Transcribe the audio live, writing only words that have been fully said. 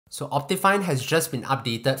So Optifine has just been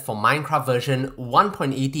updated for Minecraft version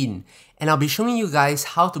 1.18, and I'll be showing you guys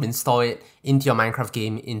how to install it into your Minecraft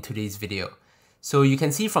game in today's video. So you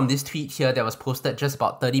can see from this tweet here that was posted just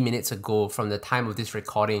about 30 minutes ago from the time of this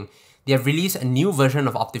recording, they have released a new version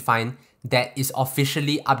of Optifine that is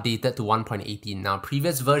officially updated to 1.18. Now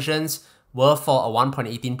previous versions were for a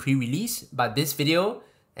 1.18 pre-release, but this video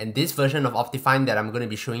and this version of Optifine that I'm going to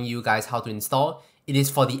be showing you guys how to install, it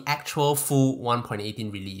is for the actual full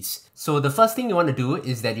 1.18 release. So the first thing you want to do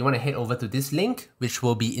is that you want to head over to this link, which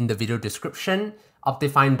will be in the video description,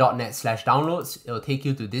 optifine.net/downloads. It'll take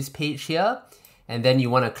you to this page here. And then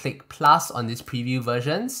you want to click plus on this preview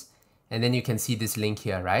versions. And then you can see this link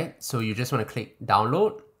here, right? So you just want to click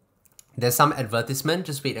download. There's some advertisement,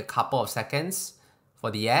 just wait a couple of seconds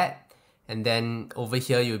for the ad. And then over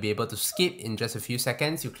here, you'll be able to skip in just a few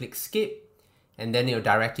seconds. You click skip. And then it'll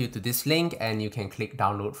direct you to this link and you can click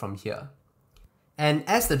download from here. And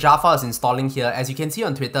as the jar file is installing here, as you can see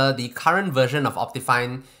on Twitter, the current version of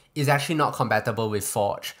Optifine is actually not compatible with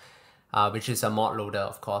Forge, which is a mod loader,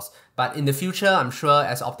 of course. But in the future, I'm sure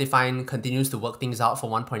as Optifine continues to work things out for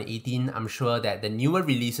 1.18, I'm sure that the newer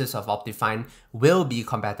releases of Optifine will be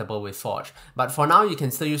compatible with Forge. But for now, you can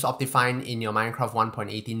still use Optifine in your Minecraft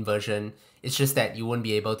 1.18 version. It's just that you won't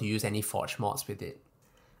be able to use any Forge mods with it.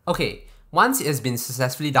 Okay. Once it has been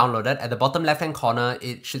successfully downloaded, at the bottom left-hand corner,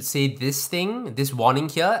 it should say this thing, this warning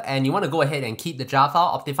here, and you want to go ahead and keep the jar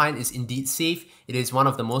file. Optifine is indeed safe. It is one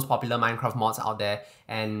of the most popular Minecraft mods out there,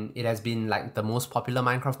 and it has been like the most popular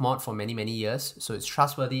Minecraft mod for many, many years. So it's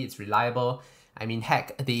trustworthy, it's reliable. I mean,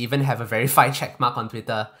 heck, they even have a verified checkmark on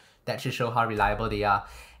Twitter that should show how reliable they are.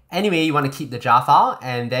 Anyway, you want to keep the jar file,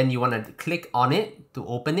 and then you want to click on it to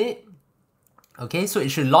open it. Okay, so it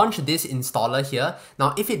should launch this installer here.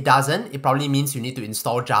 Now, if it doesn't, it probably means you need to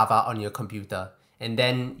install Java on your computer. And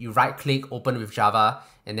then you right click, open with Java,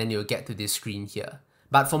 and then you'll get to this screen here.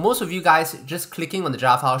 But for most of you guys, just clicking on the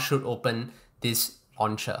Java file should open this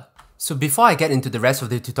launcher. So before I get into the rest of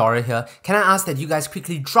the tutorial here, can I ask that you guys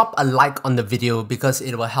quickly drop a like on the video because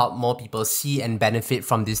it will help more people see and benefit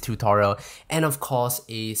from this tutorial. And of course,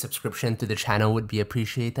 a subscription to the channel would be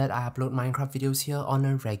appreciated. I upload Minecraft videos here on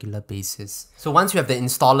a regular basis. So once you have the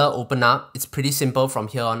installer open up, it's pretty simple from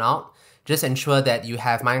here on out. Just ensure that you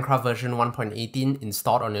have Minecraft version 1.18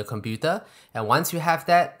 installed on your computer. And once you have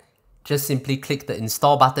that, just simply click the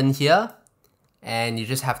install button here. And you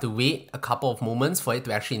just have to wait a couple of moments for it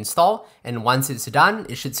to actually install. And once it's done,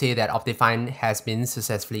 it should say that Optifine has been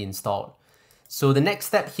successfully installed. So the next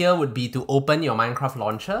step here would be to open your Minecraft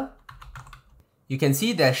launcher. You can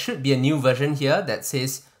see there should be a new version here that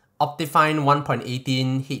says Optifine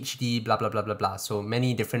 1.18 HD blah blah blah blah blah. So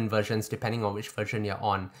many different versions depending on which version you're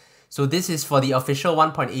on. So this is for the official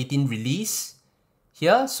 1.18 release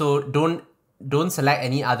here. So don't select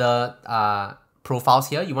any other profiles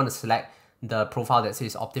here. You want to select the profile that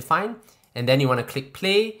says Optifine, and then you want to click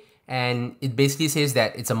play, and it basically says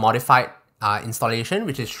that it's a modified installation,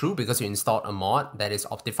 which is true because you installed a mod that is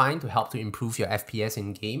Optifine to help to improve your FPS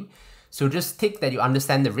in game. So just tick that you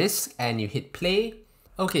understand the risks and you hit play.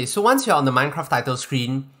 Okay, so once you're on the Minecraft title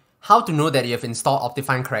screen, how to know that you have installed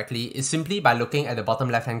Optifine correctly is simply by looking at the bottom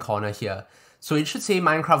left hand corner here. So it should say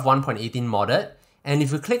Minecraft 1.18 modded. And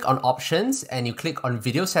if you click on options and you click on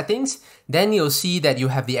video settings, then you'll see that you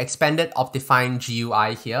have the expanded Optifine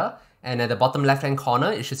GUI here. And at the bottom left hand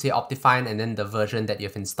corner, it should say Optifine and then the version that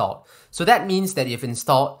you've installed. So that means that you've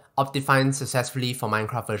installed Optifine successfully for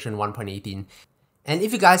Minecraft version 1.18. And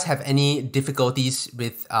if you guys have any difficulties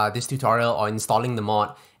with this tutorial or installing the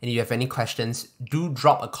mod, and you have any questions, do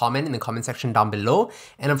drop a comment in the comment section down below.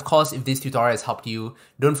 And of course, if this tutorial has helped you,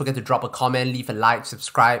 don't forget to drop a comment, leave a like,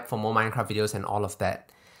 subscribe for more Minecraft videos and all of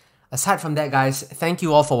that. Aside from that guys, thank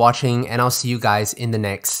you all for watching and I'll see you guys in the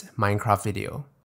next Minecraft video.